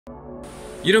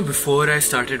You know, before I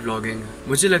started vlogging,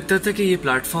 मुझे लगता था कि ये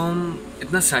प्लेटफॉर्म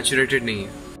इतना सैचुरेटेड नहीं है,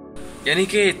 यानी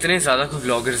कि इतने ज़्यादा कोई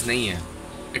व्लॉगर्स नहीं है,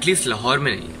 एटलीस्ट लाहौर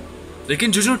में नहीं है।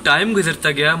 लेकिन जो टाइम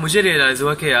गुजरता गया मुझे रियलाइज़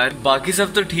हुआ कि यार बाकी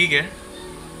सब तो ठीक है,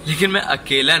 लेकिन मैं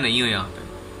अकेला नहीं हूँ यहाँ पे।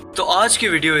 तो आज की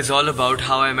video is all about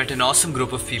how I met an awesome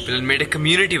group of people and made a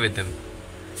community with them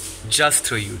just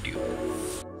through YouTube.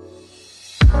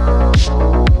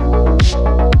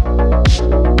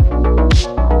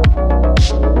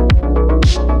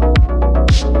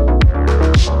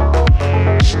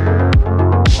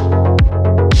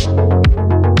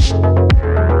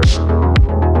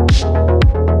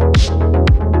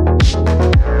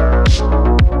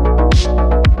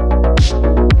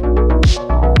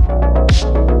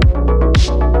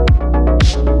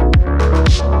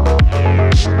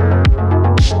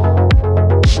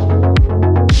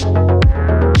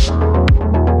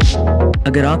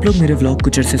 अगर आप लोग मेरे व्लॉग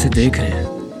कुछ अरसे से देख रहे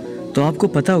हैं तो आपको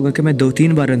पता होगा कि मैं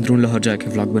 2-3 बार अंदरून लाहौर जाके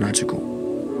व्लॉग बना चुका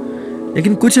हूँ।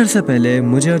 लेकिन कुछ अरसा पहले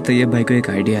मुझे और तैयब भाई को एक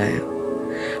आइडिया आया।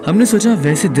 हमने सोचा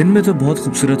वैसे दिन में तो बहुत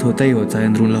खूबसूरत होता ही होता है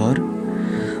अंदरून लाहौर,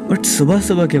 बट सुबह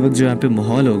सुबह के वक्त जो यहाँ पे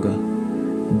माहौल होगा,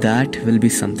 that will be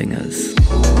something else.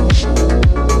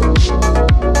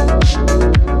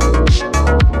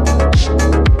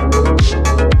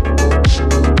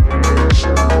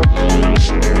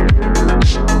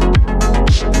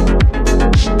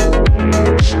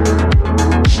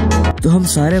 तो हम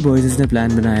सारे बॉयज़ ने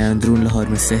प्लान बनाया अंदरून लाहौर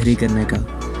में सहरी करने का,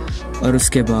 और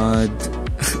उसके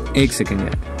बाद एक सेकंड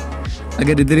यार,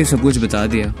 अगर इधर ही सब कुछ बता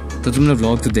दिया तो तुमने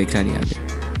व्लॉग तो देखना नहीं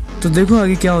आगे। तो देखो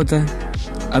आगे क्या होता है।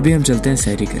 अभी हम चलते हैं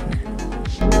सहरी करने।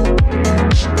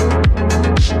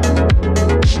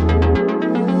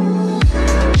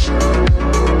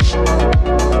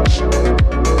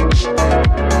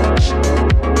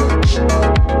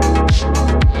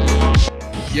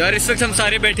 यार इस वक्त हम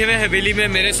सारे बैठे हुए हैं हवेली में।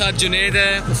 मेरे साथ जुनैद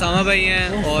है, उसामा भाई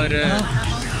हैं, और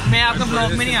मैं आपका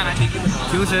ब्लॉग में नहीं आना ठीक है।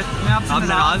 क्यों सर? आप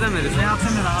नाराज हैं मेरे से? मैं आपसे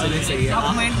नाराज हूं। सही है, आप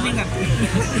कमेंट नहीं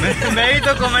करते। मैं ही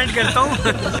तो कमेंट करता हूँ।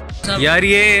 यार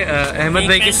ये अहमद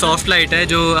भाई की सॉफ्ट लाइट है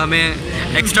जो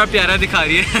हमें एक्स्ट्रा प्यारा दिखा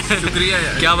रही है। शुक्रिया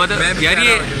यार। क्या बात है यार,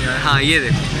 ये हाँ ये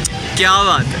देखो क्या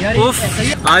बात है। उफ,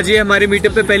 आज ये हमारे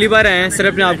मीटअप पे पहली बार आए हैं। सर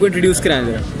अपने आपको इंट्रोड्यूस कराएं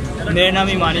जरा। मेरा नाम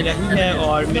ईमान है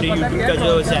और मेरे यूट्यूब का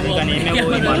जो चैनल का नेम है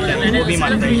वो ईमान है, वो भी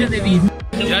ईमान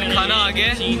है। यार खाना आ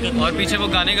गया और पीछे वो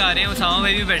गाने गा रहे हैं, उसामा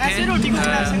भाई भी बैठे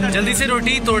हैं। जल्दी से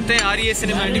रोटी तोड़ते हैं यार, ये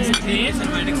सिनेमैटिक्स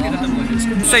खत्म हो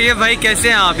गई। सही है भाई, कैसे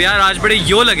हैं आप यार? आज बड़े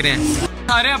यो लग रहे हैं।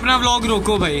 सारे अपना व्लॉग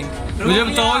रोको भाई, मुझे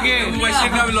बताओ कि मुबशिर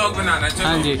का व्लॉग बनाना।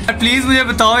 हाँ जी प्लीज मुझे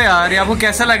बताओ यार, आपको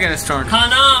कैसा लगा रेस्टोरेंट?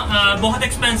 खाना बहुत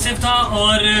एक्सपेंसिव था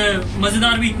और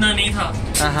मजेदार भी इतना नहीं था।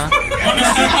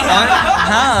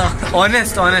 हाँ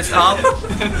ऑनेस्ट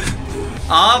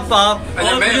आप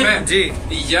अच्छा मैं जी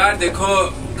यार देखो,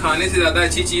 खाने से ज्यादा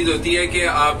अच्छी चीज होती है कि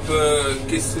आप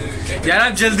किस यार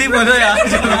आप जल्दी बोलो यार।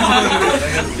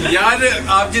 यार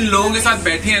आप जिन लोगों के साथ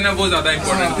बैठे हैं ना वो ज्यादा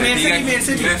इम्पोर्टेंट है।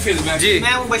 ठीक है जी,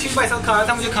 मैं मुबशिर भाई साथ खा रहा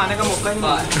था, मुझे खाने का मौका नहीं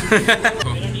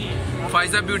मिला।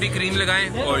 फायजा ब्यूटी क्रीम लगाएं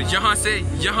और यहाँ से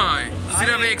यहाँ आए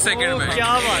सिर्फ 1 सेकंड में।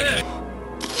 क्या बात है।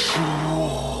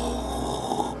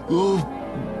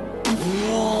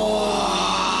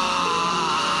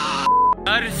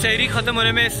 यार सहरी खत्म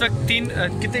होने में इस वक्त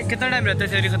कितना टाइम रहता है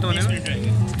सहरी खत्म होने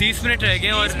में? 30 मिनट रह गए।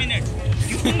 और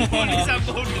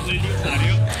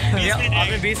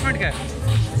आपने 20 मिनट का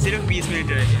सिर्फ 20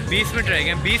 मिनट रह गए। 20 मिनट रह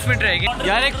गए, 20 मिनट रह गए।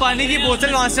 यार एक पानी की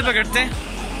बोतल वहां से पकड़ते हैं।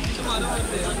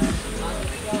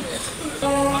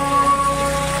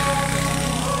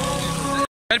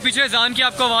 यार पीछे अजान की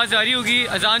आपको आवाज़ आ रही होगी।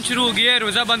 अजान शुरू हो गई है,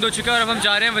 रोज़ा बंद हो चुका है और अब हम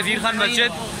जा रहे हैं वजीर खान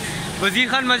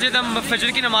मस्जिद। हम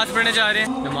फजर की नमाज़ पढ़ने जा रहे हैं।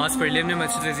 नमाज़ पढ़ ली हमने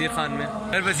मस्जिद वजीर खान में।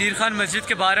 यार वजीर खान मस्जिद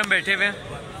के बाहर हम बैठे हुए हैं।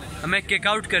 हमें किक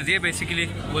आउट कर दिया बेसिकली।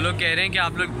 वो लोग कह रहे हैं कि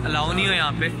आप लोग अलाउ नहीं हो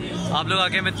यहाँ पे, आप लोग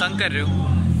आके हमें तंग कर रहे हो।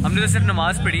 हमने तो सिर्फ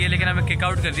नमाज़ पढ़ी है लेकिन हमें किक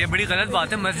आउट कर दिया। बड़ी गलत बात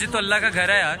है, मस्जिद तो अल्लाह का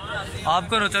घर है यार, आप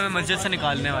कौन होता है मस्जिद से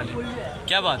निकालने वाले?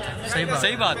 क्या बात है?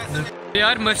 सही बात है।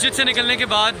 यार मस्जिद से निकलने के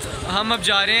बाद हम अब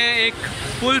जा रहे हैं एक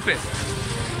पुल पे।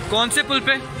 कौन से पुल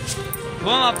पे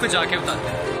वो हम आपको जाके बताते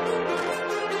हैं।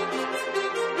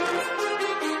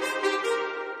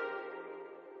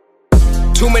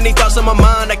 Too many thoughts on my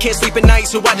mind, I can't sleep at night,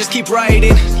 so I just keep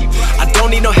writing. I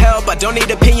don't need no help, I don't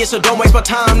need opinions, so don't waste my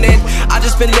time then. I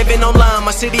just been living online,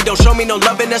 my city don't show me no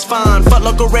love and that's fine. Fuck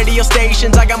local radio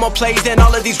stations, I got more plays than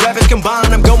all of these rappers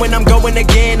combined. I'm going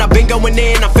again, I've been going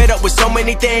in, I'm fed up with so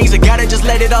many things, I gotta just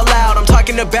let it all out. I'm talking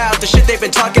talking about the shit they've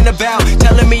been talking about.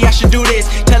 Telling me I should do this,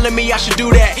 telling me I should do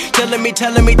that. Telling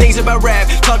me things about rap.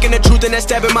 Talking the truth and that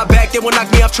stab in my back, they will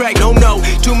knock me off track. No,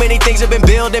 too many things have been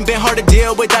building, been hard to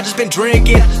deal with. I just been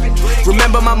drinking.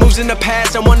 Remember my moves in the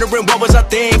past, I'm wondering what was I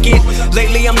thinking.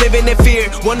 Lately I'm living in fear,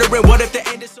 wondering what if the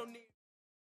end is so near.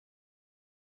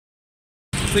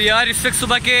 तो यार इस वक्त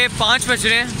सुबह के 5 बज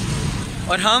रहे हैं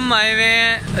और हम आए हुए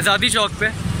हैं आज़ादी चौक पे।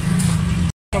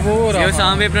 ये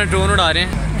सामने अपना ड्रोन उड़ा रहे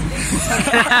हैं।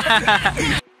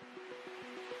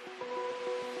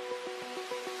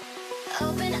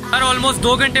 यार ऑलमोस्ट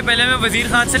 2 घंटे पहले मैं वजीर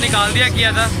खान से निकाल दिया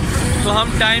किया था, तो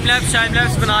हम टाइम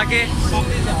लैप्स बना के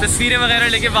तस्वीरें वगैरह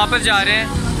लेके वापस जा रहे हैं।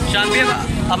 शांति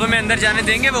अब हमें अंदर जाने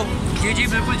देंगे वो? जी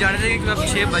बिल्कुल जाने देंगे, क्योंकि अब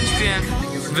 6 बज चुके हैं।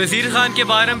 वजीर खान के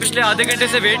बाहर हम पिछले आधे घंटे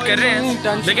से वेट कर रहे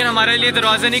हैं, लेकिन हमारे लिए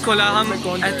दरवाज़ा नहीं खोला। हम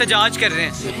एहतजाज कर रहे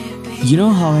हैं। You know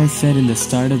how I said in the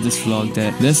start of this vlog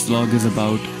that this vlog is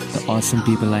about the awesome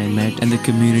people I met and the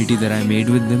community that I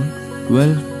made with them?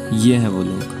 Well, ये है वो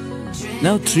लोग.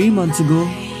 Now 3 months ago,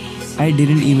 I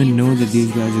didn't even know that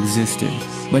these guys existed.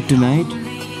 But tonight,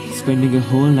 spending a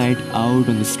whole night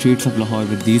out on the streets of Lahore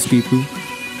with these people,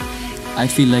 I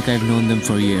feel like I've known them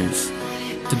for years.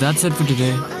 So that's it for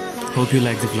today. Hope you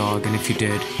liked the vlog, and if you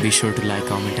did, be sure to like,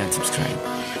 comment and subscribe.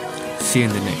 See you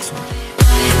in the next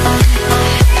one.